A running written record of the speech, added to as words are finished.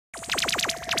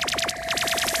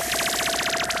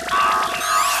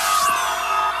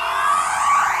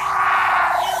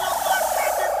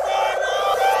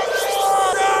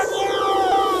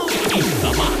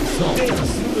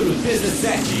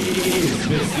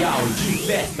especial de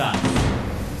festa.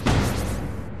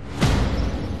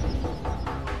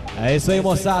 É isso aí,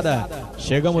 moçada.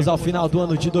 Chegamos ao final do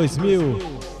ano de 2000.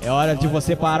 É hora de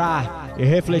você parar e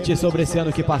refletir sobre esse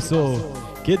ano que passou.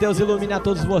 Que Deus ilumine a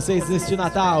todos vocês neste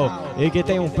Natal e que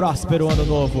tenham um próspero ano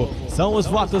novo. São os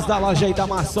votos da loja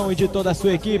Itamar Som e de toda a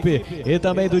sua equipe e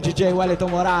também do DJ Welliton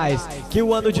Moraes. Que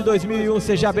o ano de 2001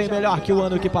 seja bem melhor que o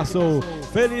ano que passou.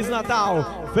 Feliz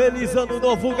Natal, feliz ano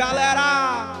novo,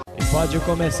 galera! E pode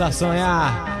começar a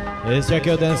sonhar. Este aqui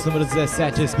é o Dance número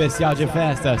 17, especial de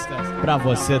festas, pra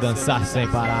você dançar sem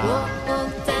parar.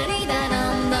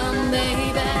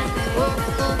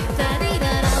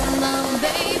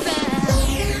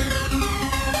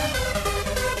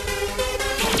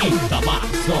 Itamar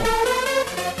Som.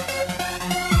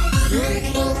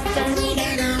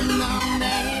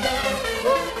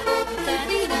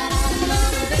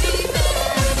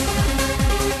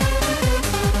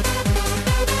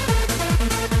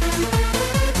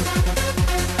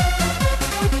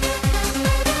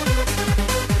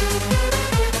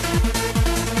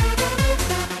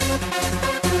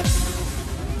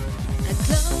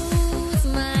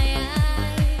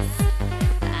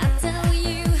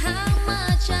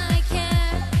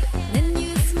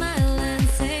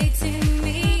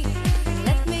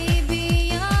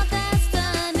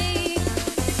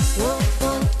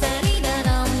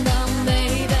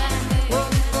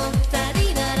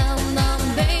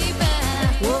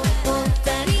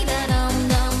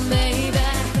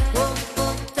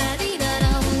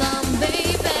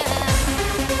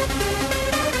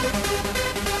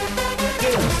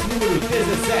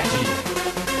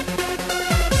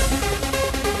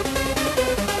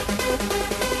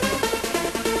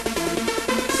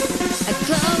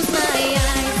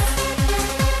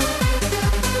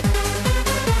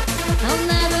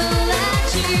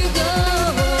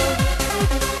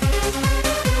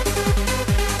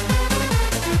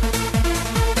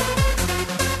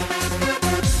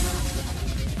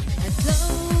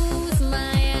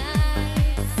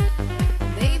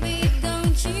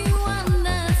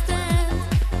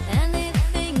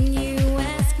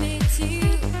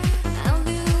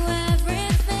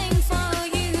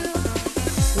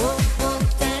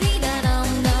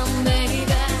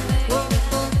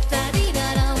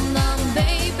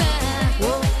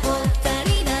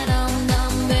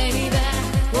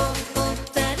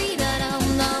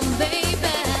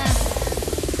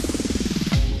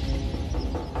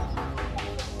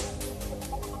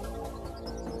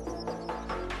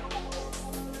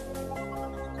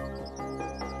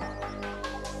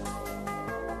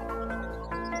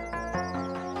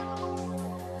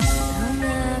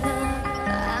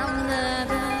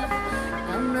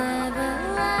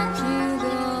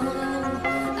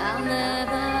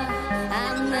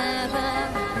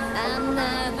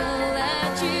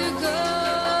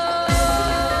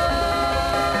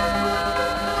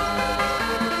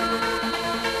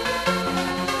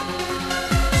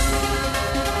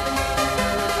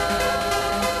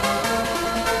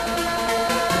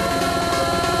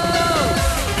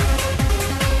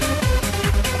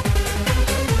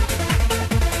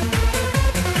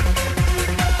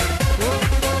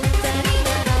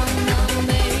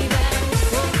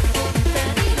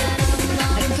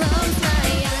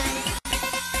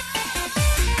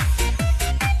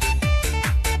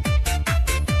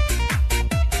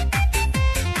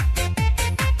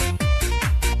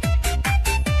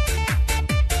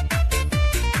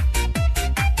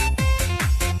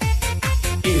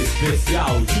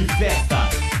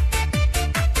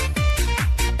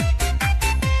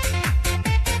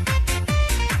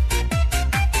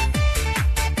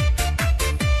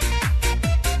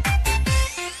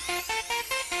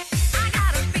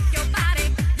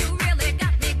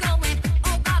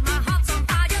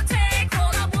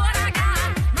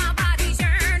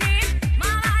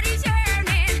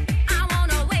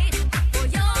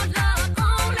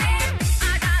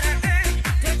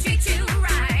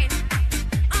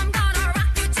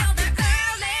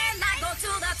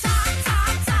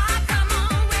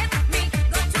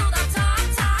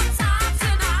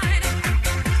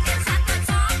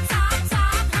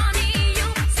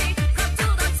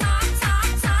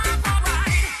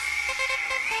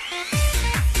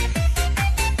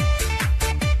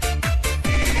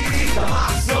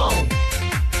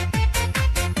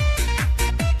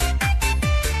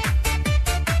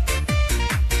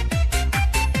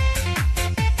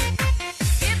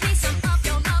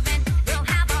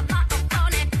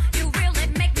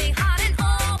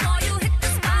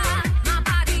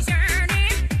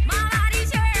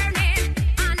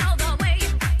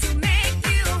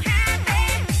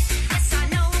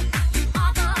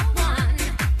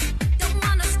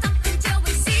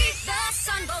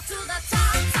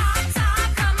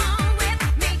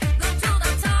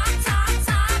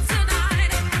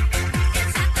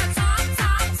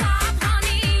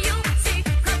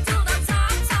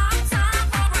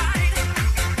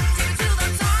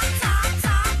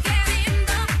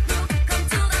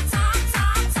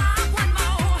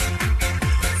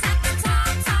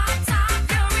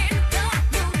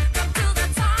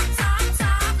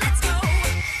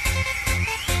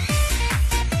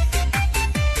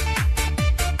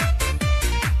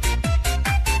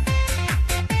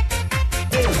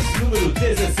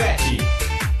 17.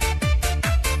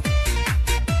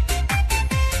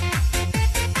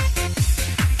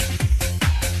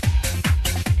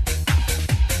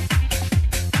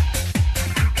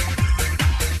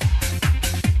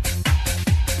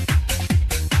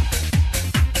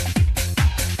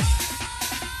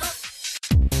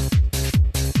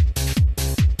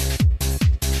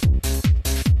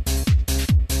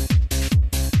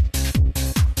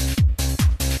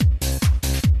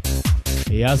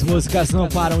 E as músicas não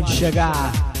param de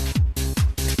chegar.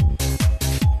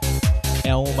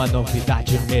 É uma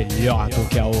novidade melhor do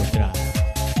que a outra.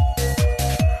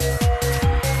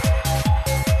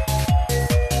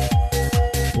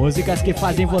 Músicas que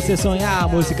fazem você sonhar,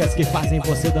 músicas que fazem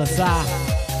você dançar.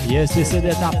 E esse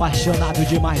CD tá apaixonado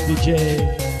demais,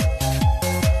 DJ.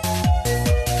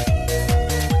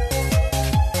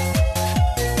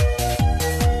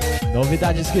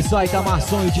 Novidades que só Itamar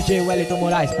Som e DJ Welliton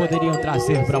Moraes poderiam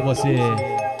trazer pra você.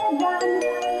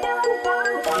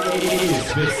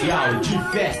 Especial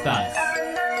de festas.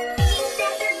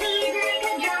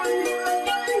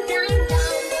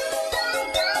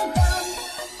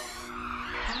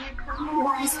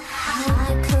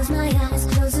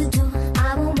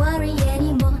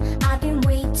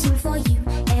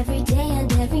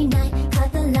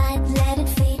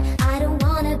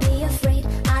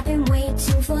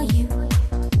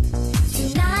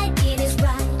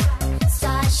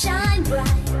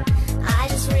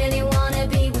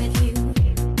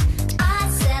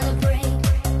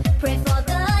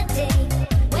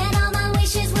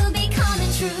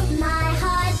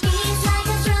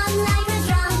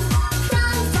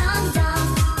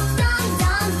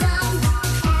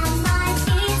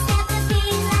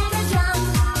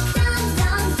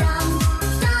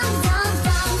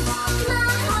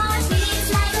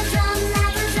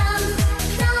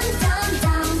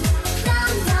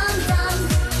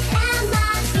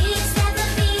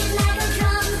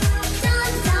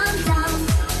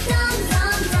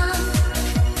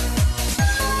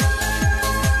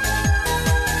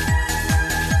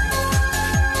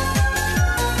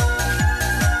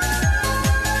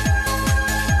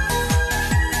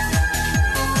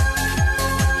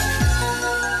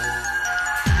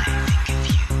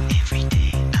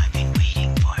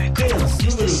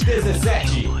 Número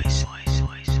 17.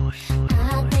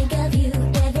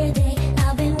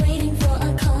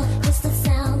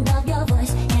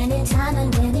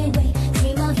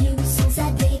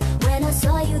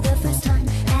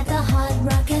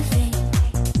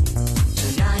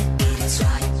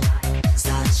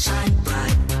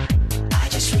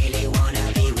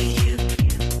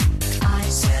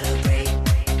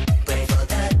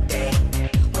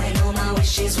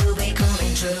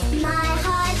 My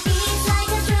heart beats like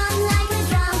a drum, like a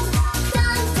drum.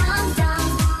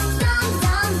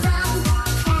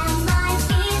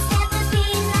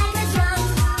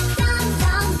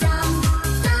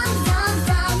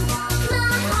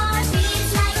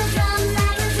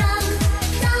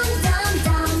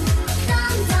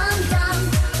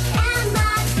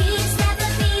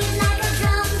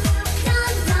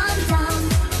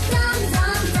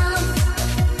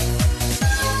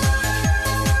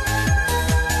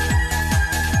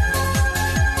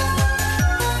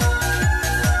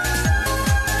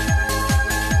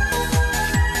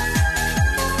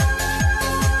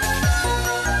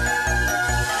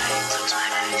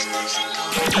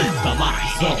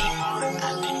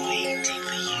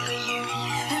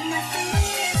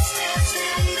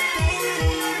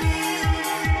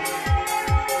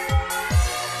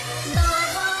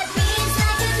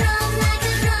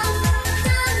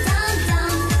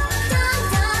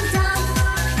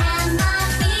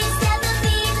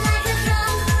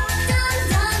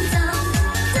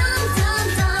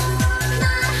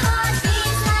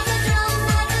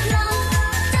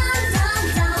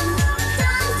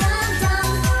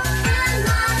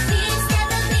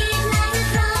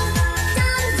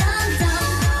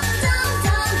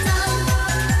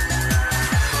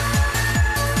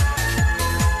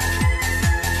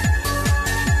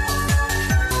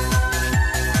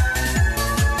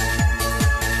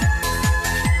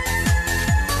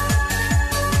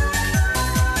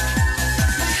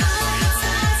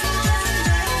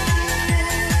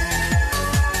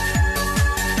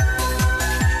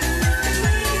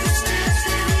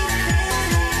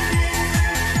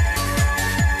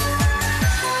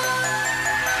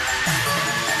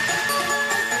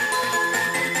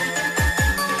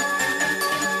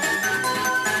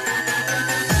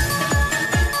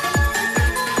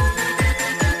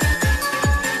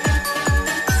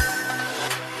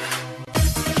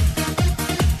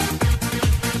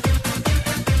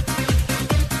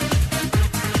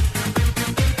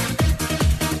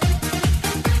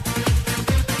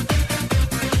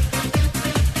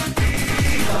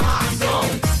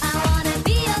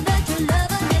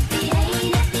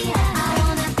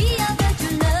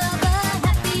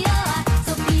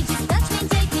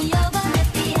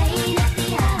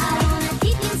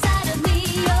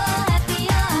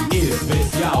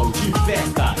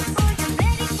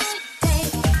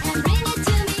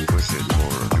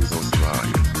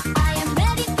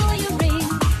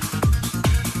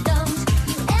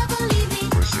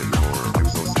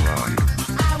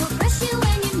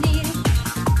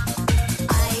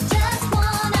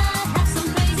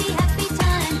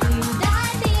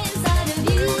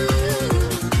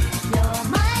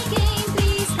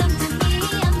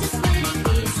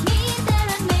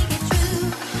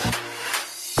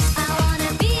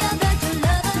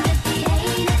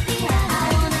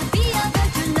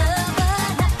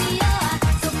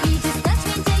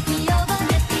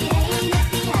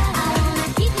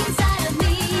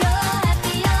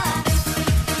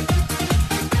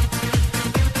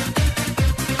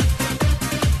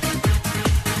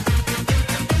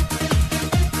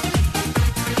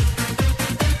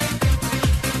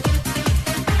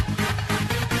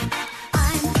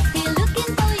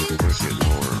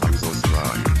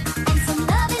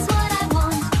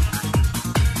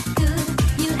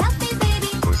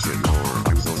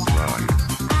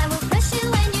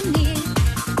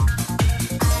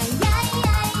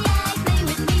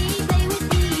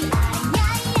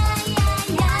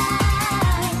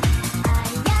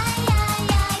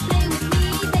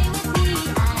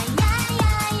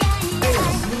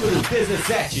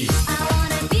 17.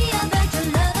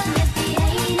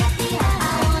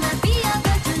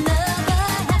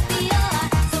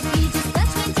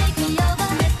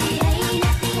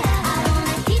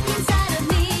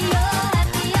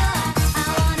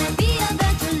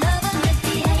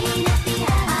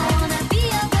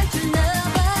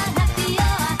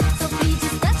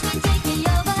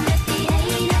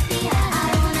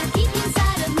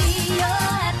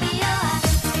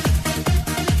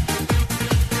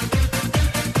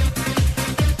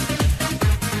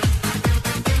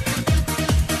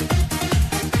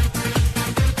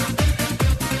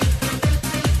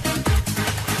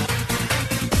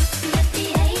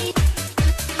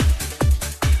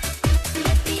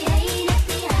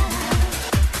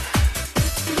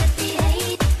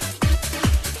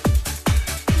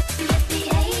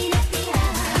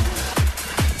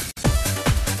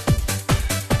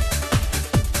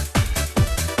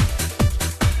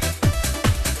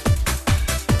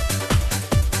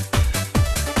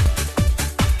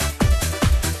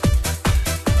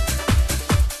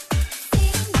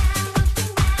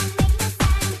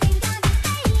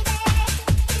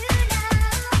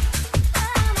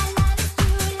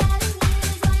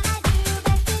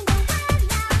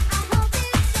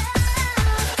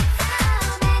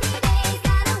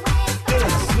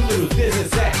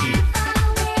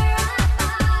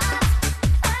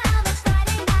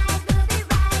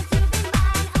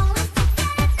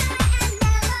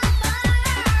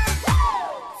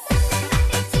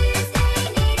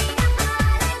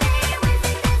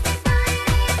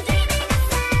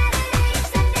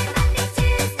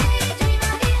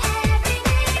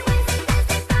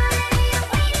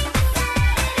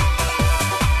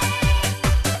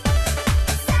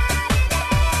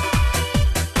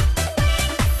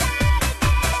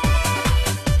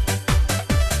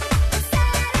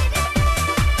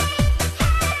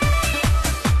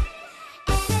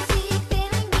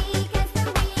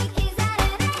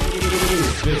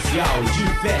 Especial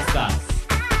de festas.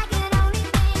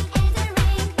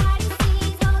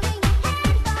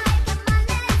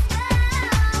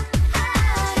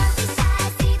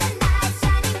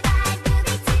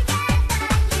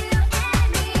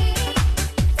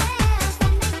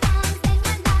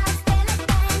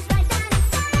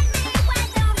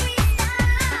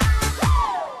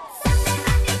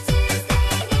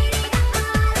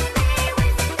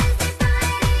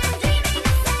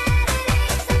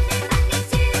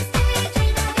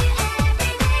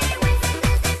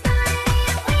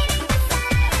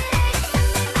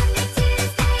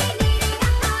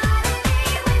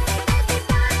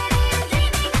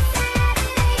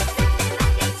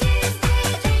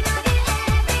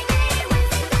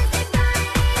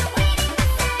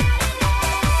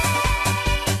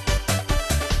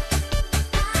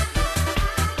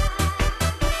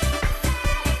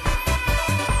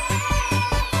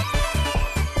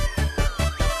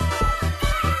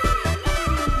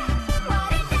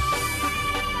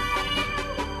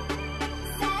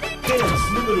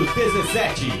 Número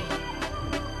 17.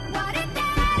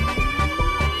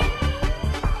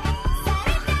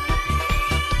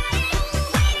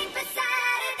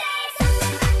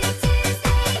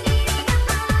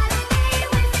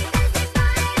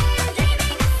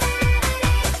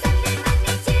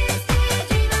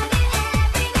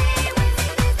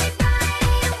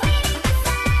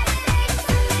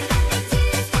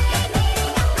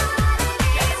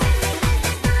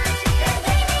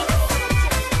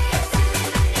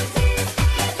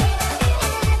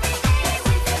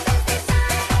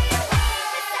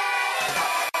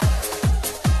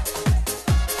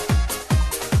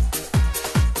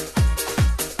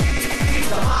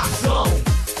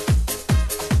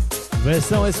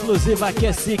 Versão exclusiva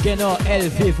que sí que no, el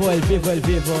vivo, el vivo, el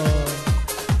vivo.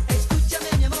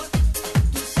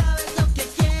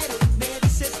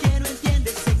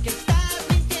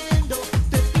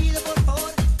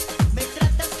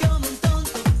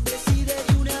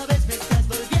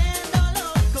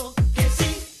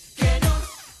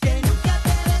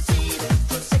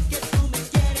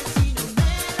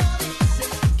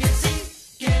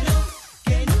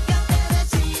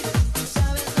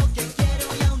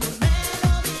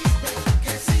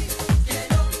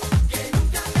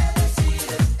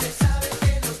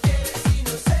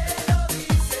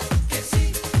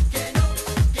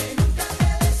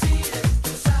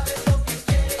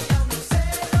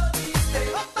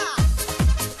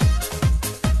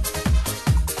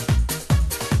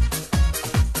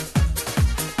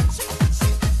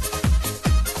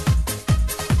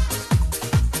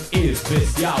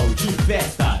 Especial de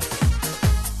festas.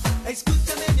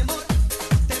 Escúchame, mi amor,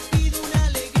 te pido una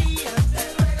alegría. Te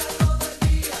ruega todo el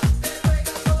día, te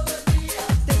ruega todo el día.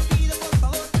 Te pido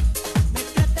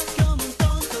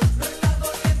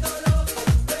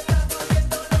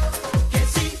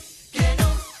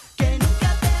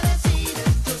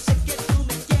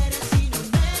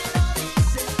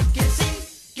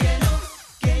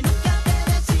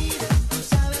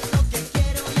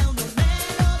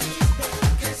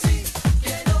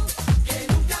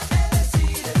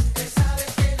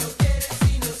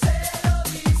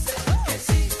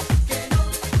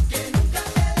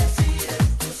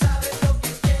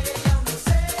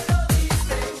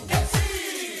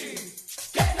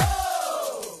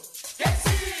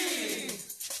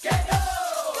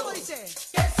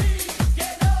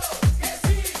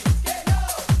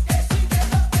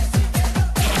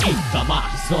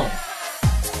Itamar Som.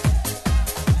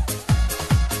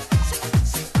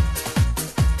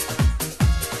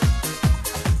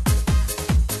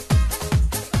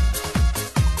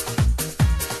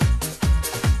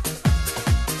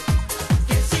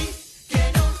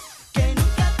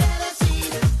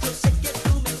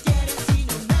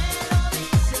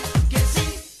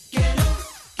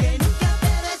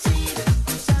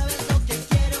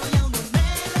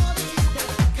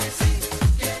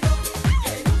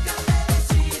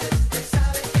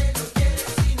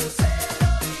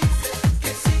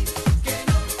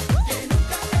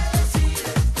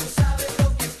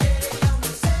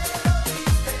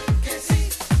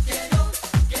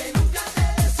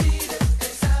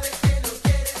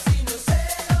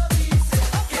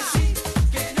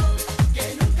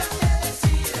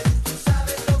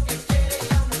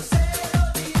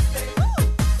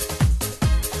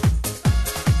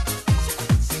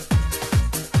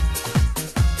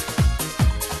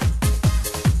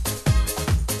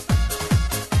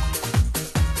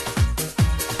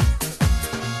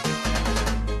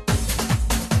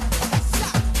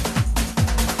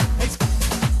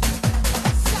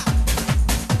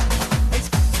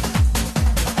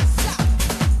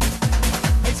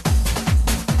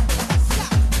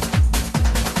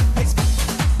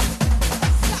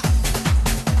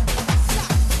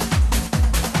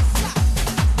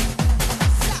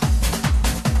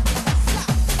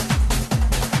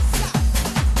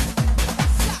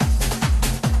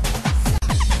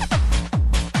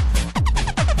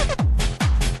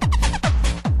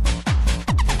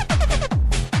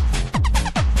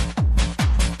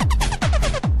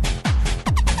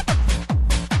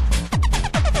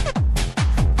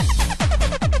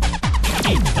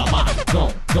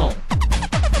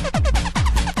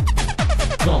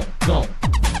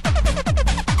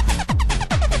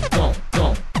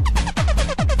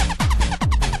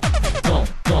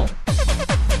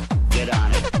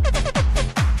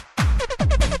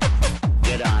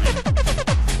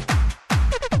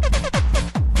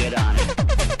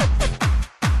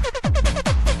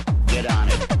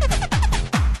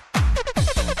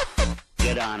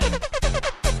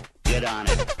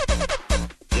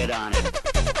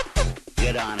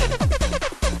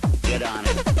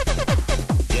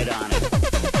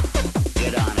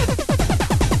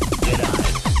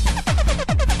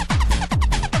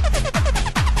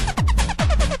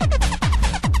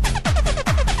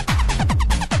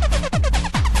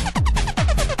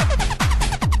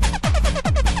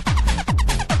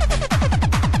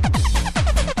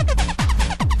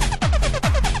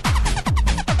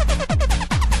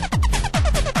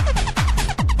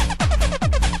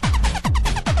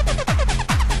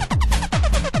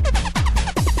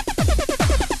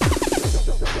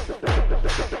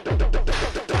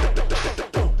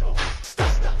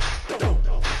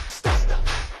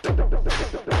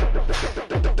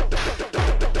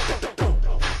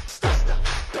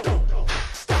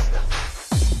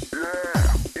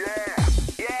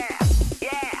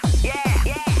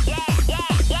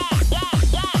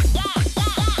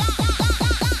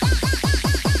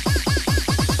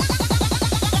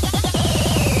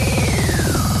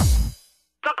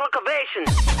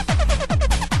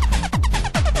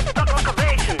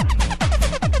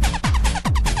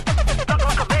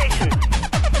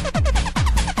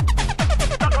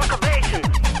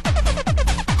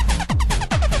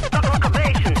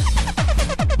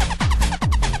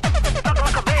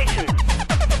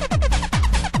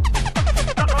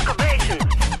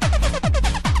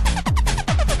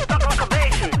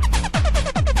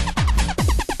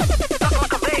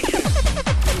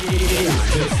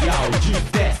 Especial de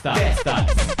festa.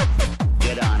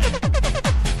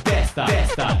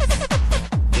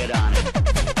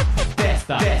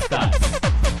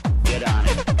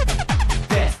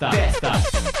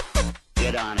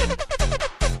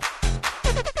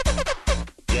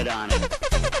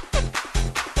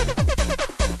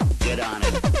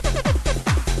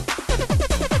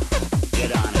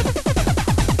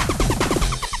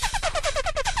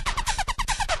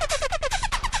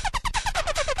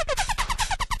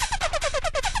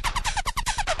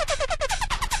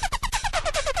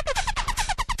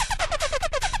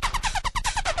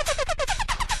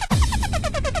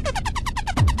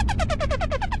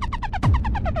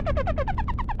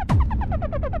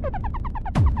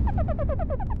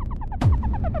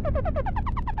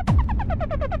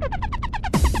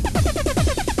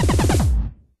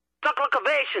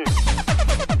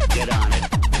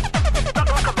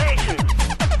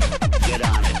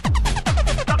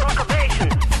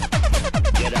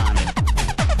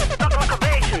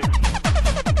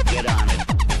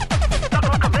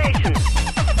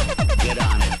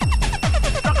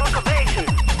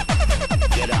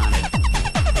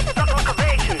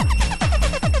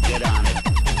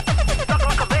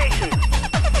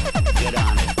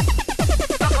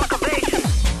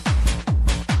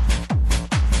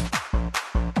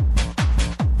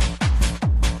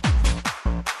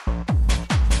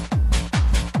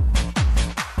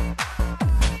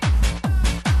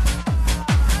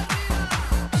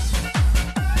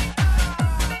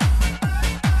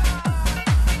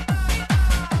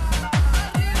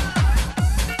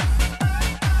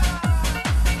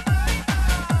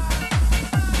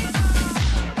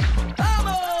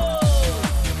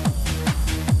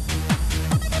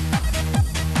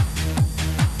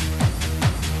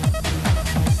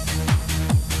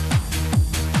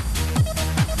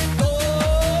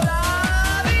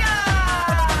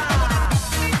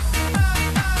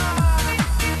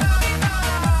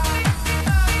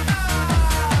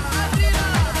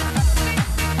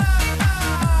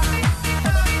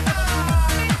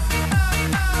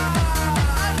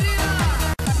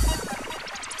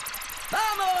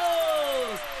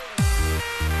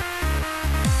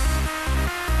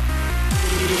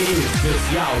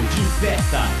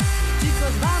 festa.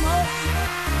 Chicos, vamos,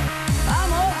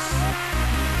 vamos,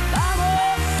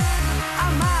 vamos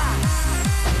a más.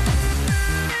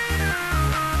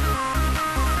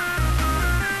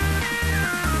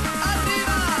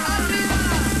 Arriba, arriba.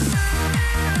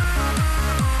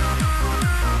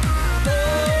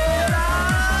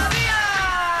 Todavía.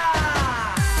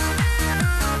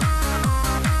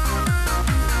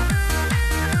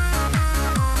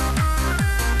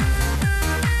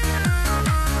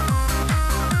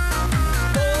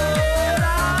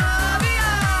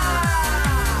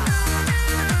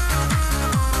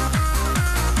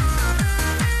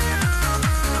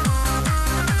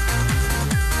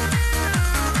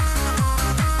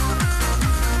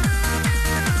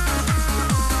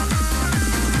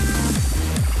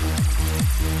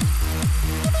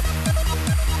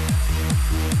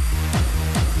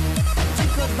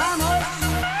 Chicos, vamos,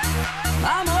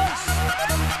 vamos,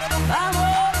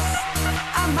 vamos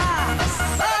a más,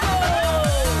 vamos.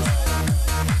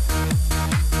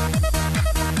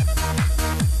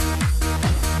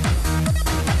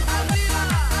 Arriba,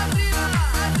 arriba,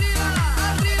 arriba,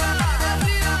 arriba,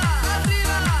 arriba,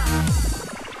 arriba.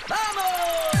 Vamos.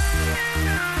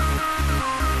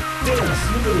 Dance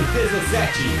número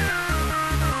 17.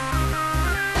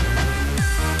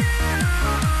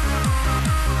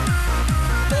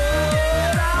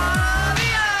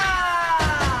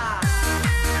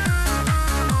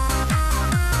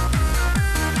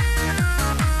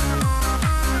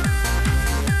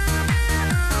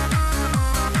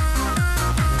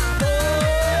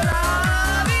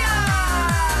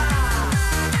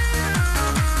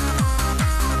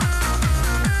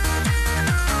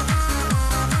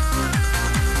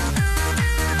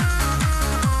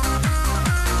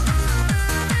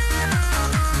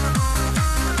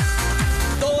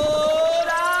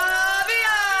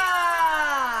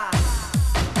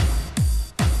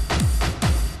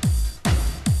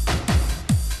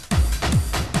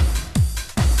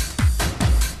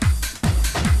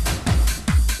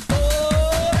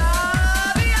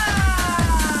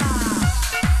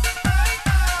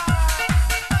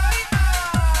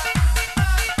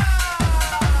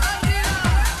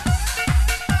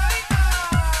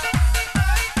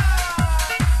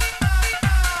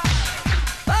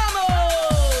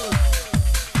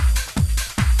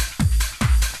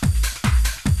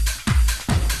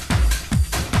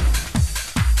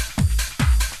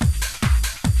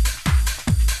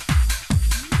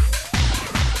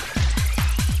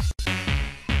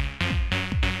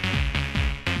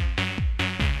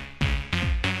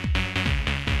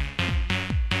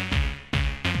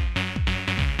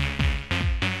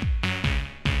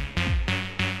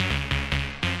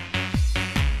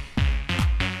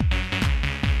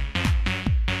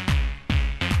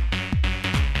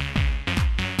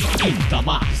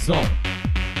 Itamar Som.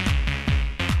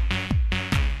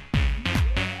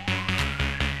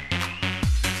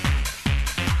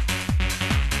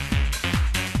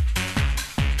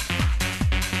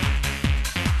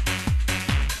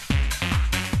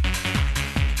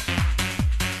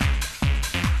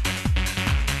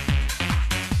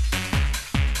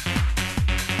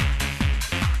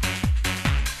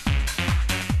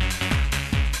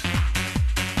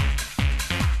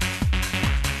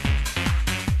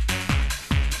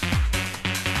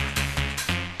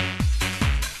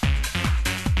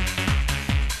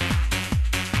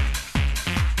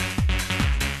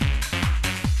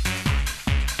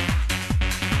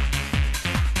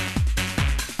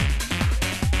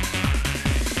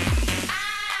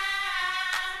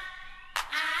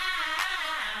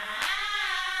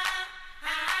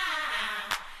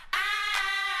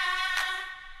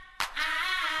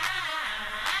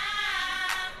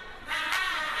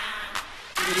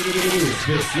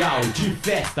 Especial de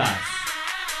festas.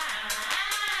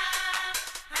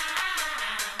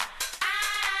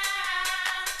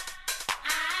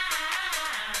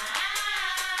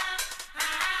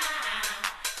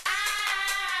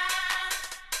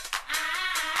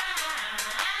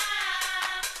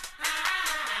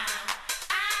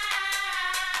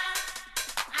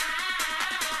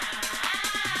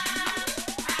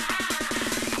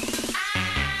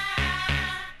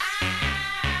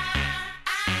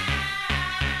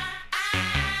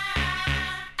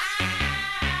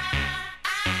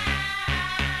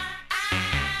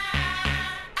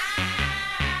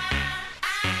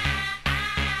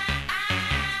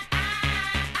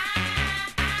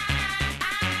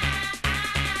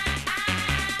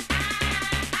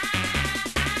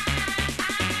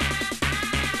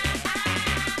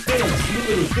 Dance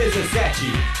número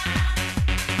 17.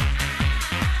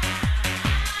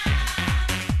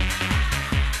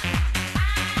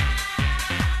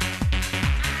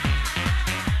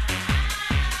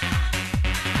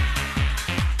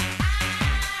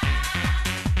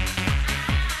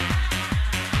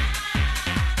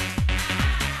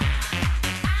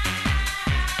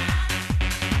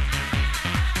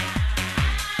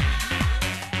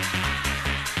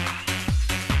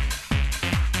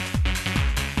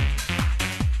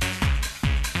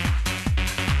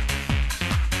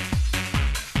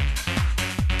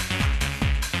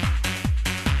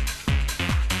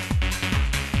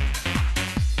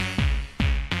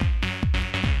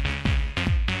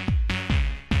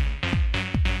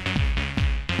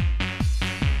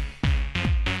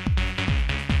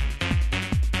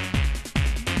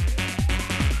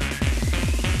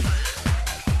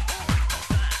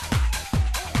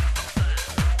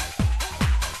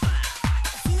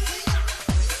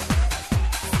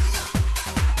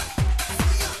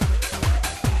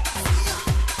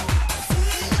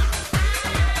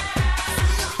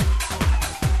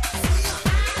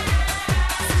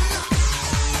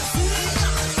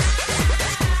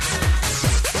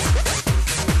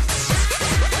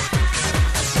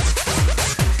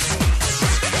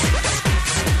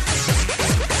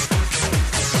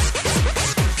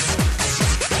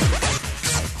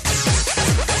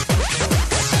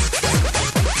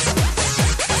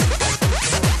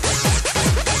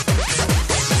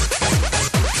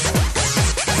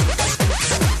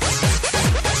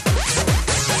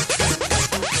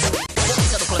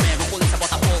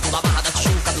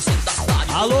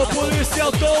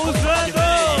 eu tô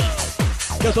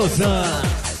usando. Que eu tô usando.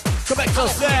 Como é que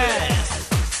você é?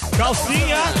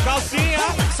 Calcinha, calcinha.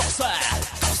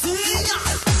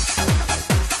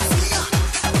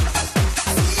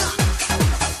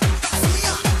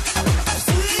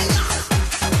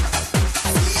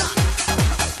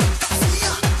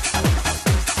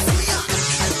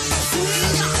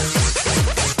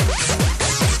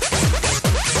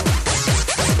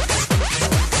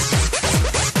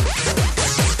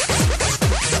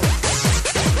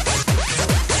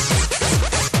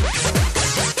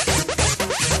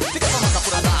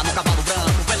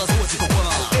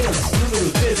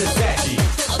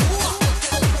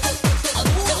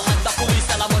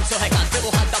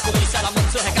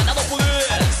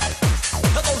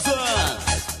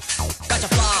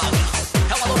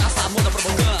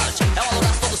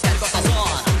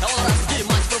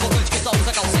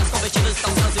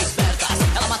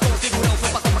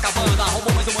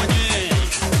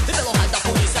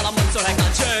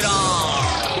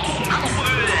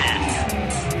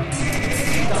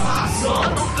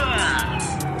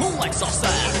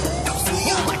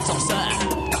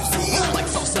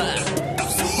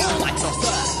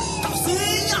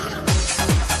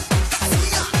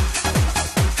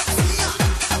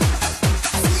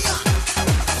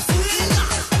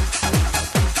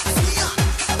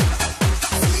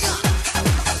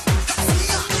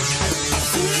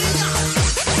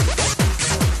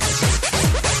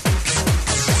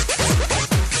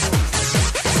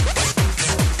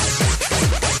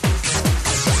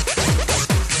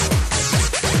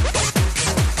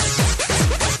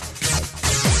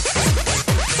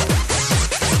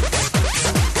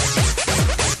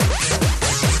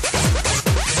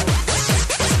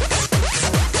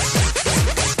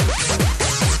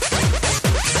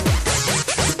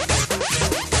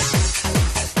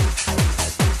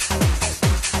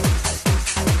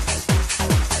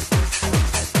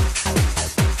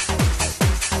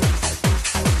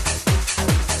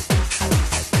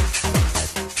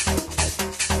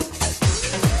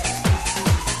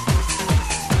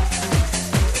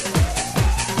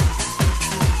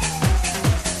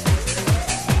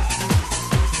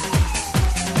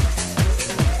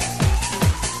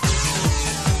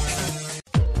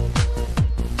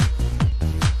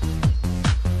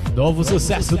 Novo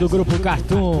sucesso do grupo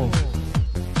Cartoon.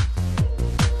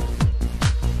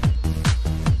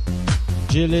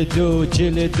 Diledu,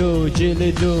 diledu,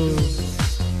 diledu.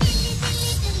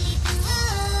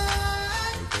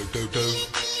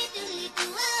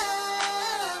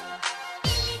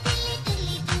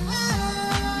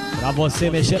 Pra você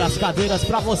mexer as cadeiras,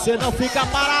 pra você não ficar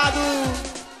parado.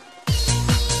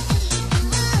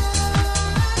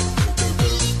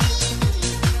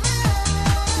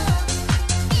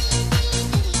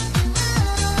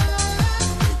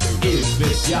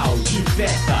 Especial de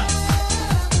festas.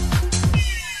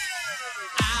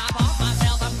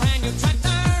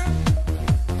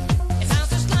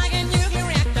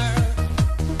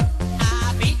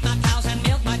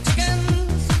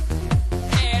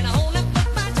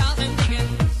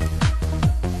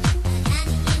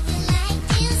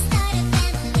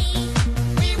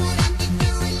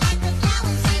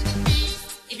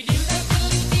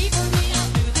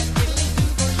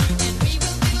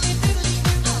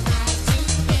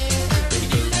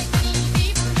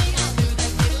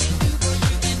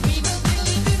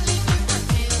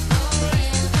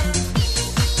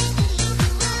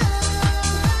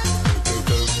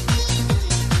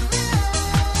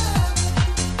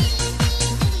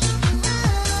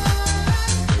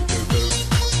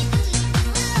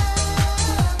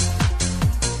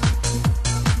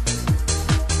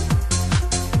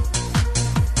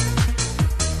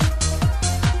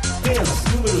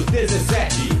 Número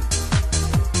 17.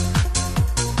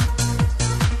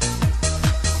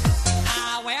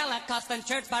 I wear a custom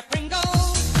shirt by Pringle,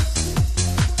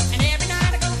 and every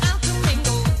night I go out to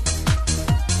mingle.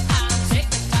 I'm sick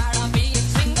and tired of being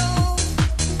single.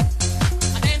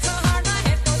 I dance so hard my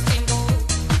head goes tingle.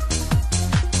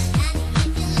 And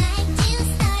if you like to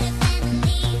start a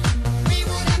family, we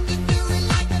would have to do it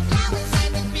like the flowers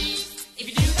and the bees. If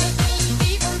you do that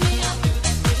fiddly for me, I'll do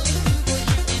that fiddly do for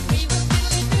you, and we will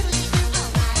fiddly do all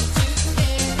right together.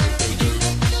 If you do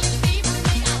that fiddly for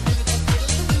me, I'll do that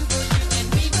fiddly do for you, and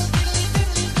we will fiddly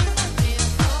do until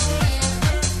forever.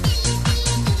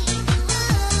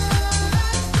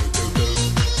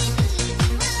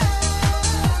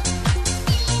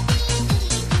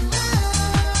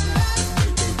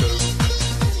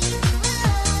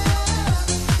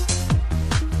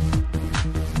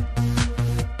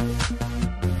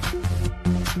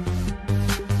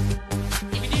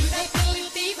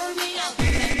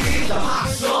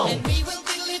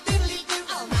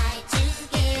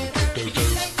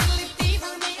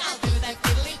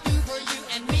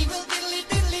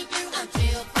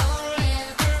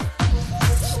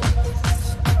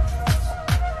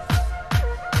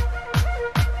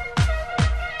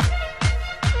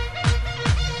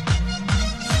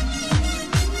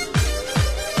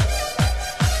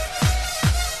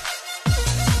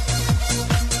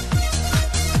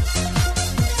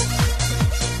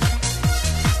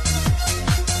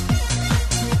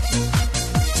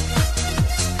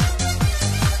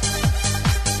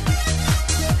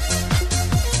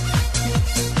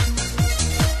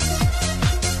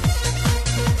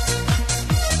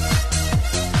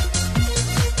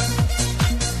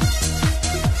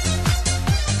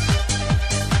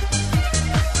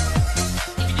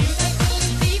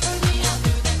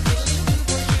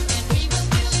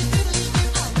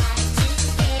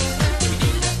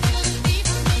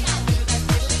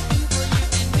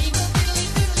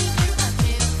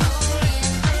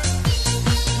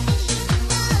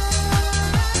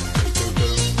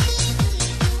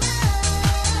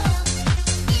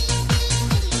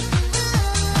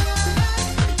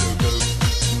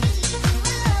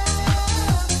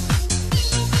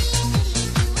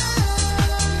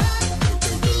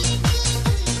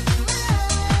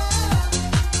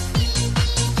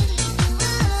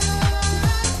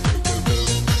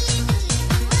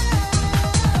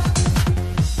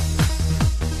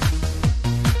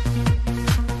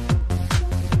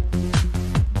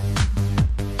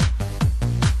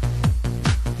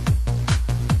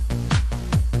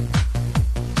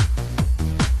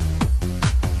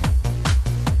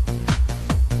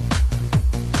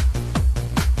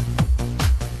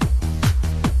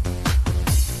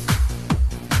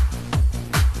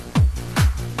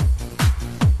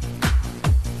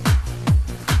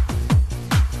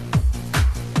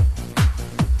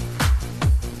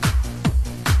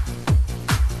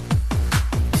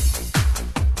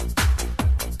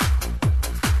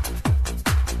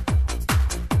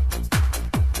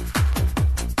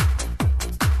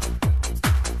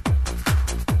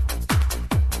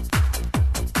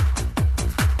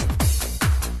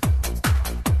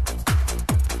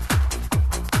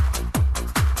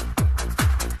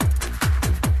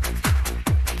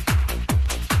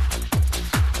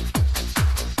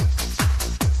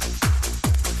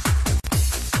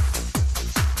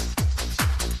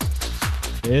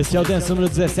 Este é o Dance número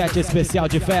 17 especial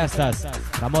de festas,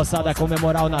 pra moçada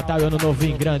comemorar o Natal e o Ano Novo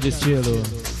em grande estilo.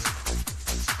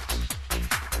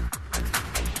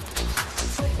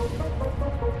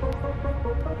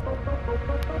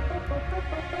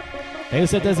 Tenho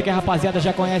certeza que a rapaziada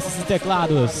já conhece esses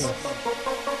teclados.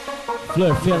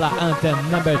 Florfila Anthem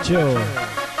Number 2.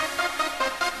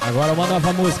 Agora uma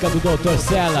nova música do Dr.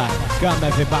 Sela, Come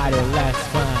Everybody, Let's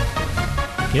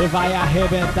Fun, que vai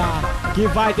arrebentar, que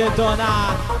vai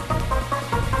detonar.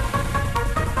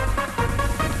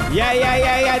 Yeah, yeah,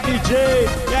 yeah, yeah, DJ.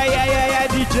 Yeah, yeah, yeah, yeah,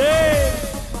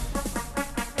 DJ.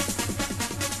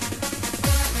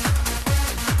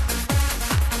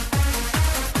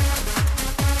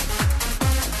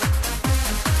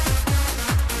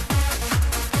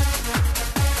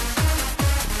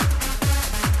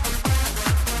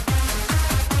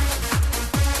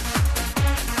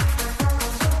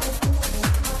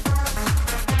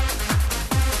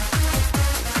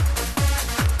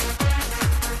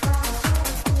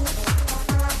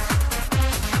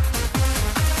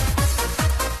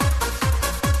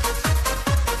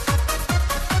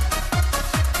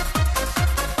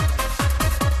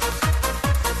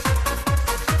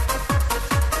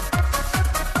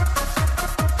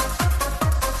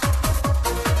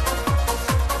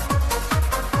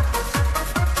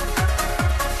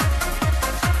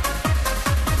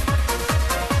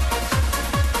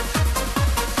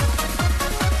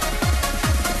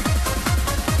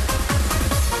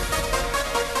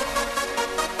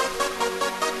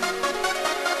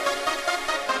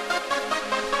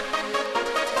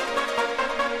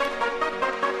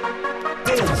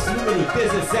 Número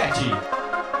 17.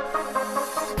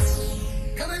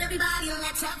 Come on, everybody,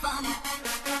 let's have fun.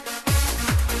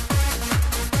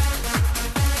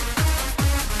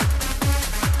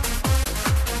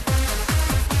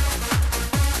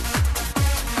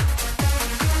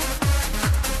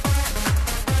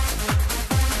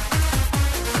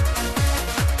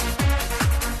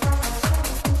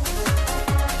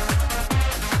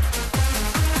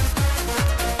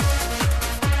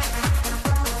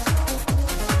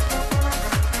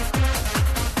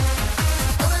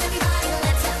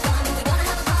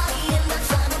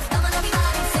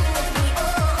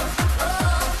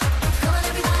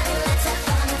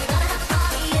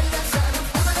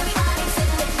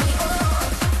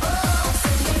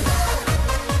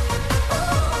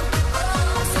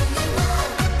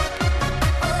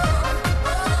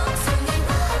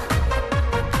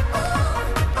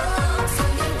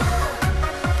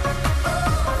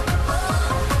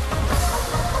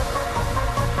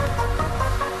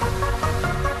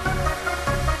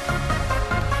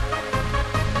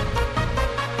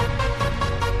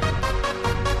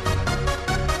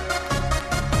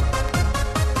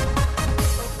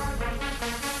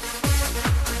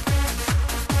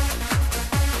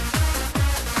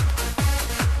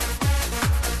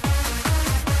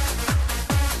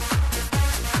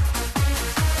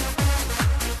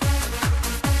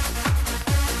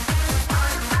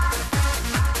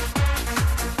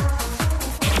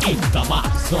 Itamar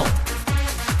Som.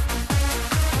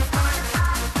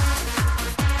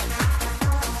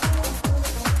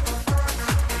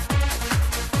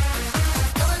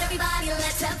 Come on, everybody,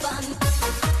 let's have fun.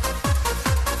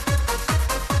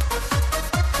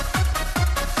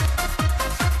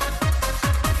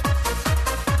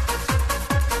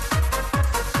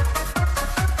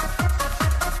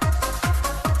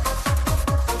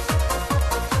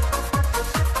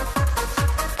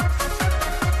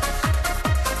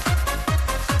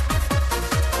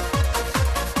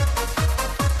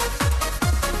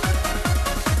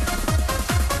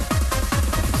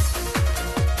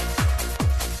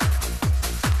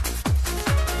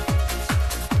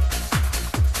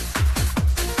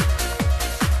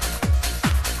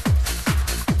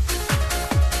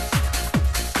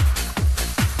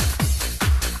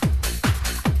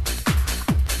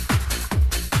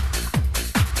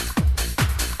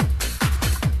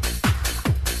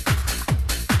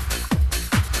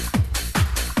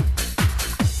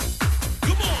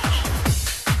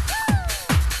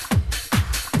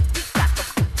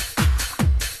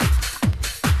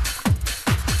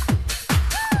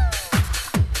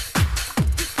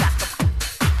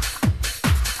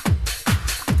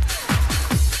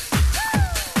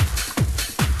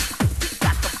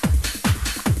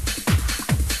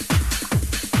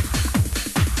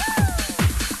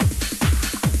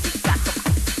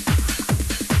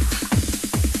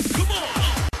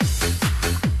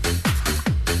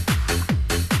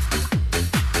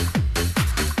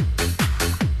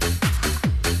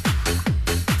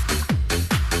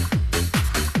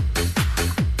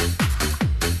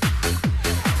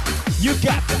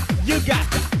 You got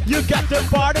that. You got the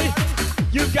party.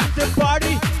 You got the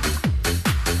party.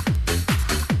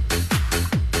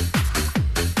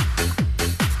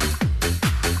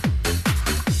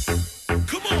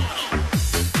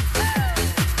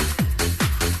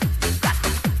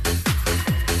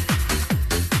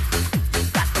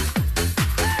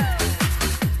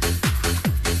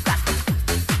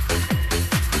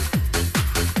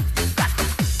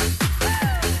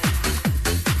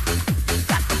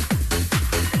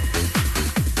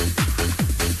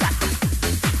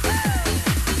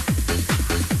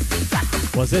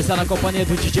 Você está na companhia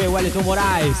do DJ Welliton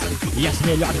Moraes e as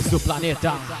melhores do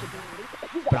planeta.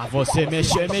 Pra você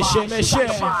mexer, mexer, mexer.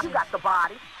 You got the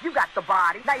body, you got the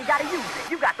body, now you gotta use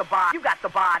it. You got the body, you got the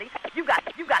body, you got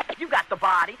the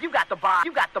body, you got the body,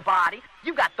 you got the body,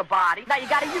 you got the body, now you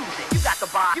gotta use it. You got the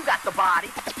body, you got the body,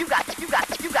 you got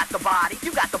the body,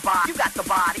 you got the body, you got the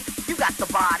body, you got the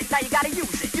body, now you gotta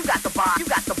use it. You got the body, you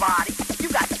got the body, you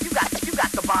got the body, you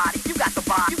got the body,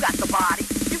 you got the body,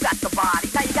 you got the body,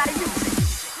 now you gotta use it.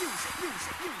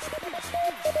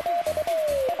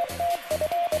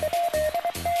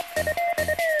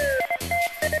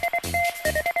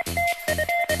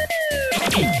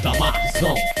 Itamar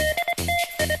Som.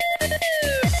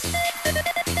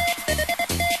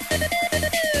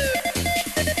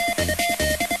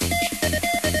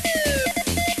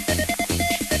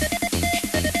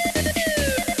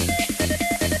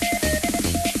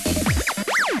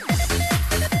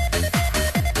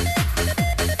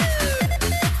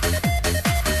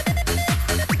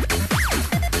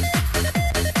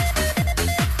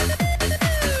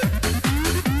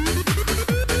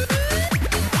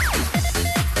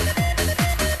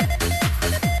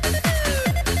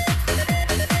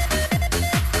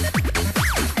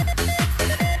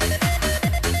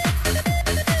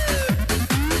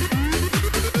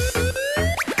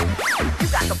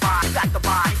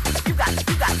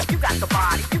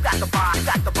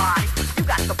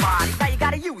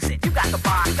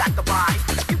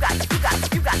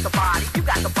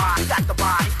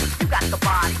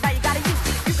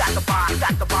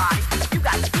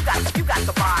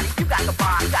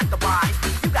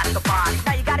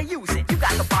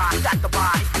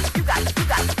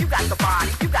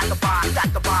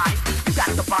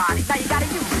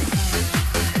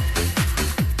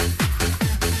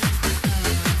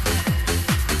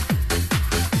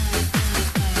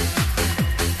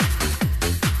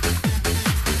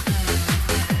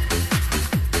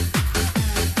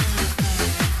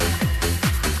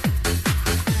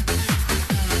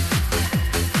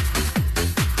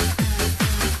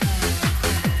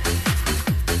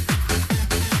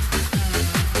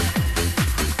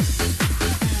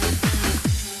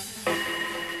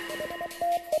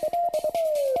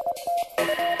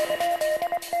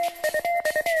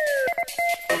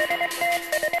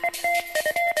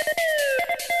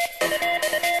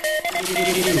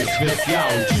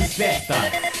 Especial de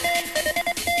festas.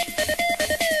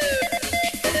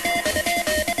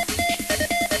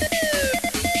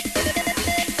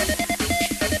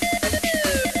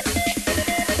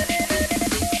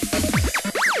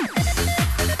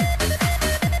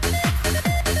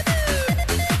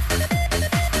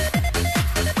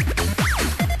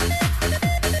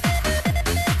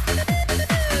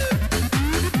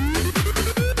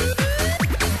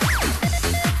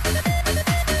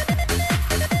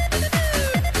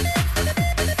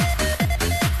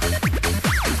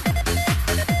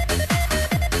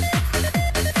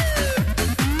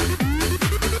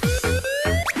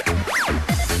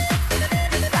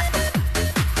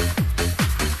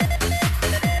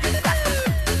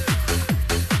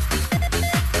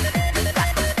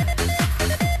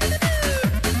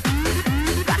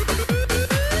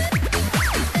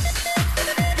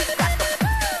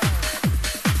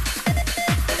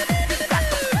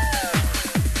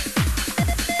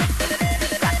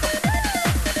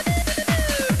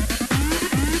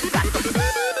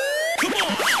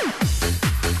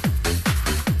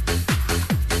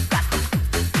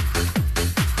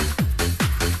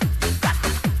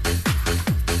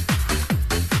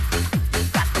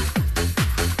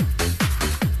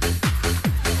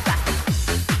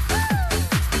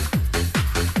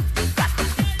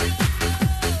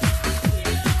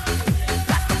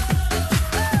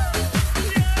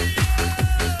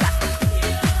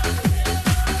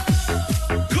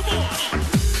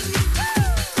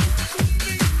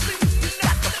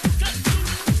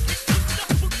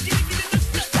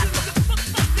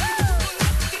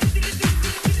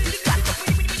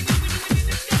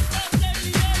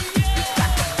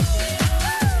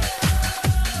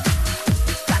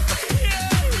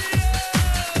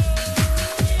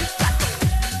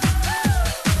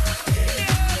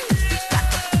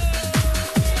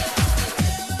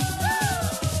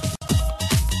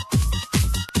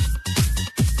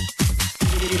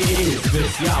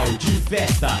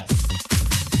 festas.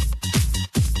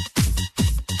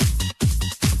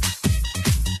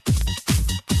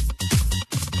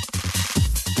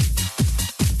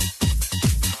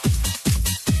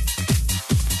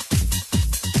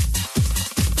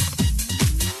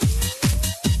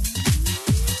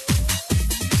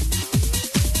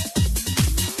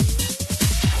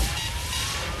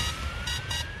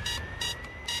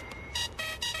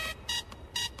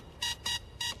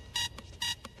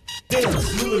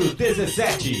 Número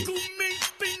 17.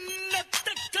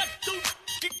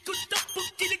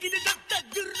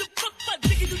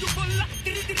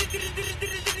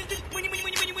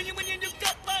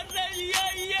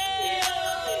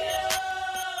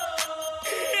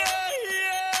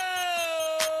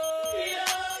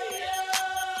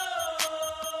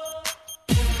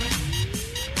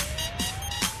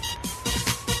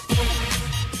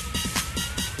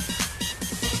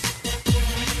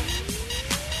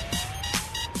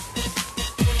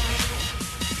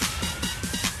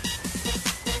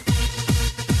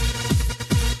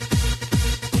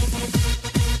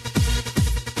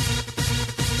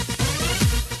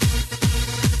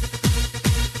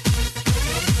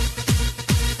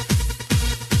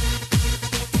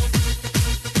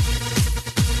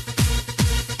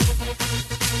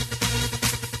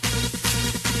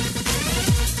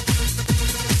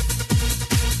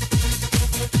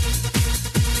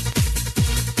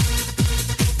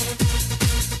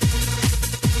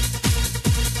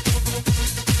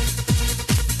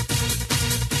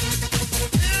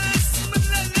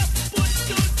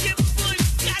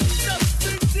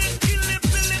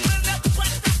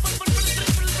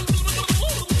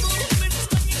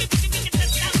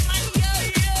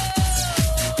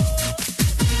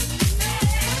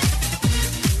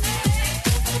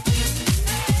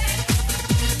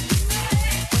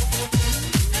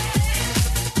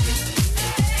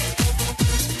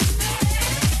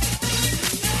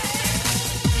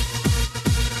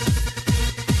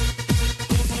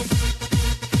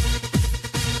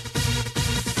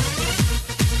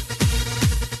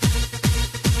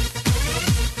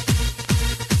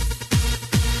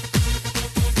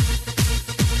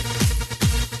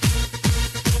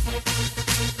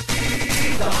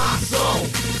 Itamar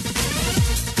Som.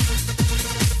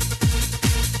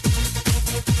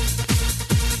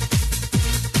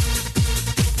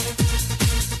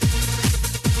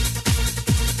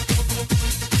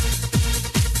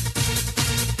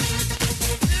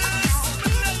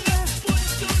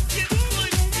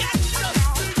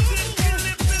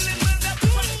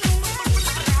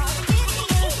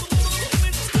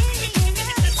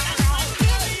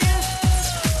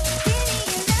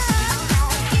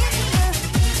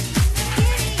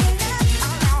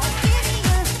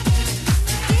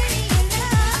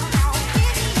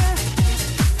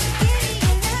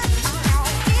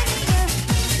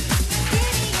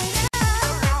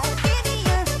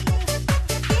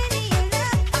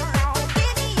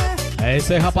 É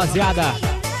isso aí, rapaziada.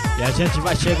 E a gente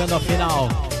vai chegando ao final.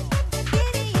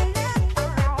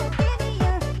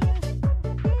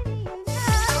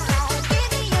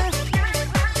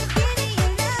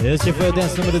 Este foi o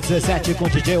Dance número 17 com o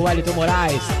DJ Welliton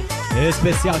Moraes,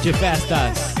 especial de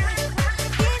festas.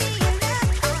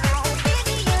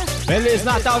 Feliz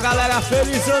Natal, galera.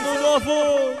 Feliz Ano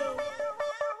Novo.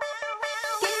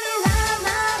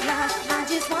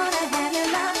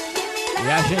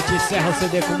 E a gente encerra o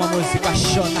CD com uma música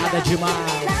apaixonada demais,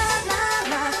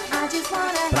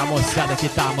 pra moçada que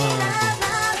tá amando.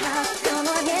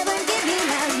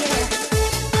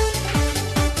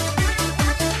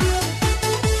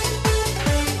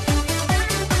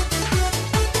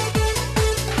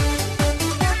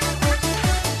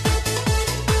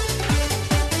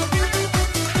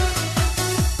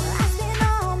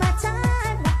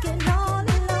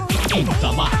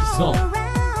 Itamar Som.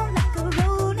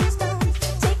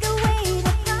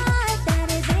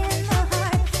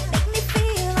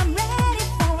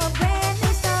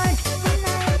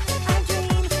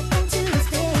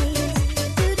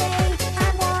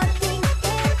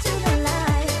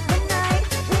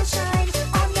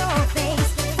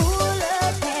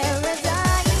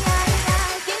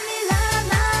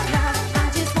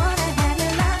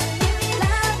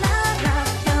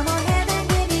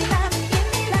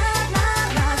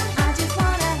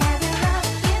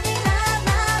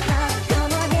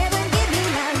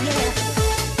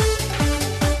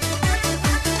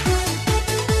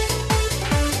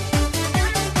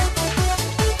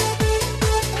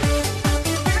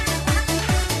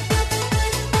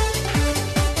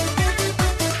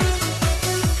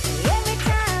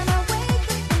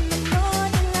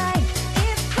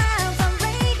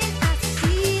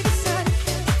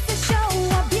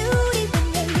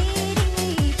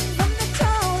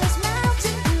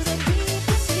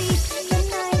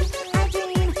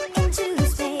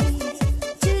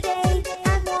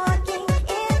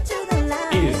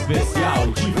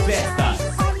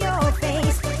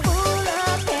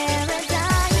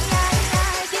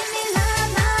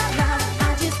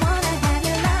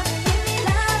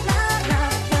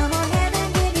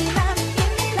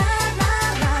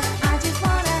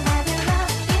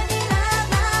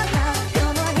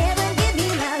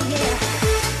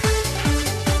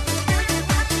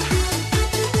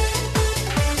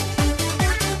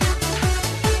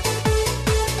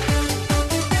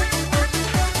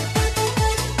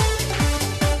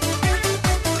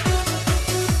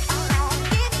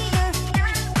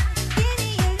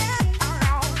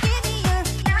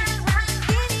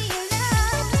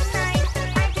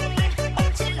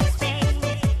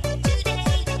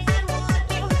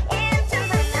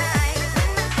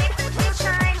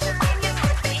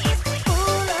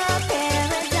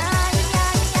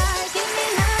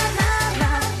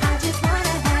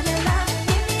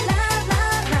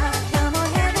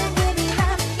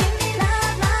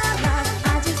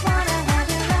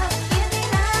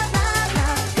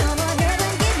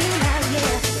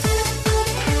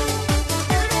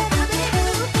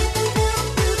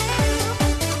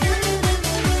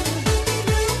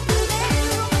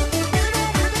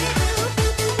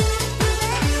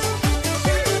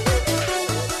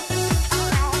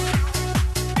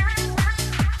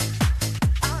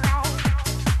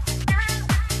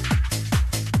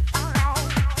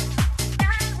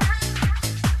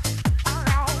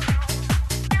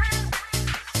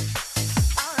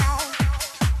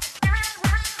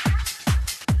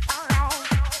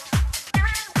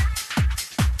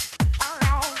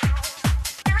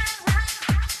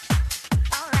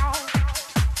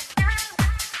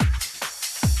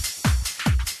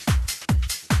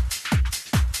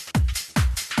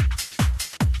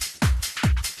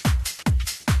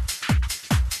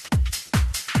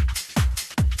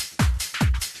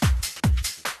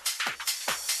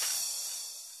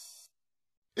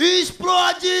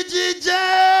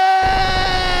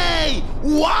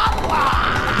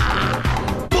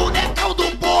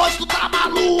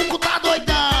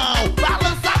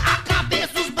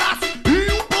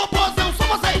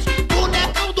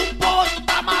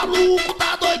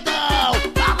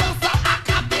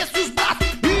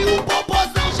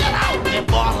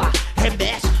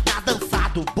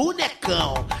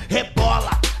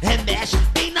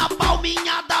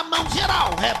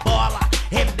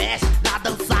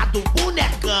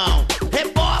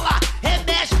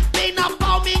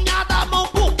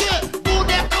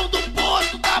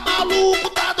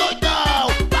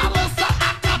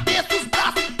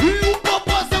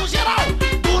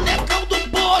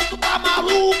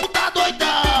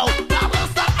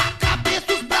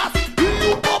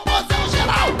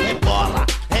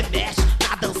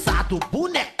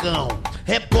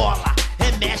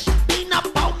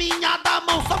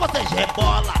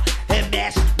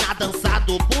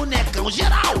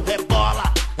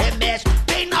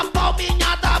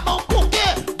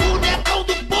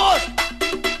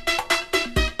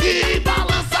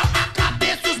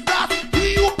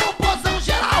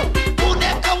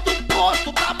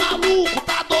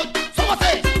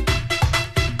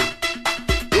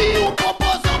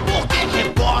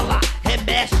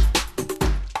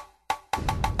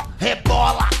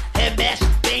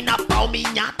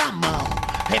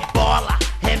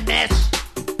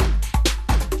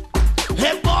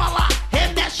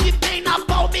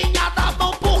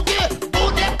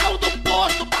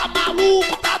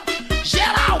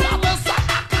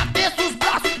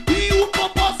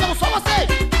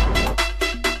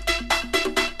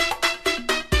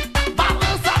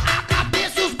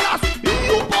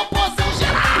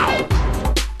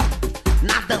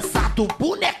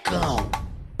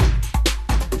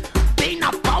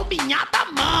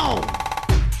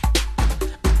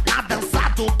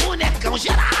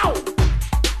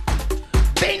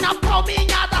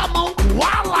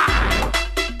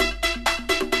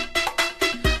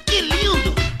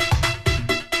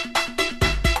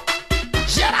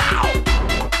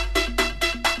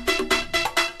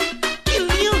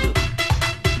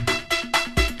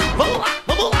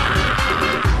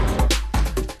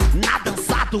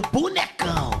 gato bonito.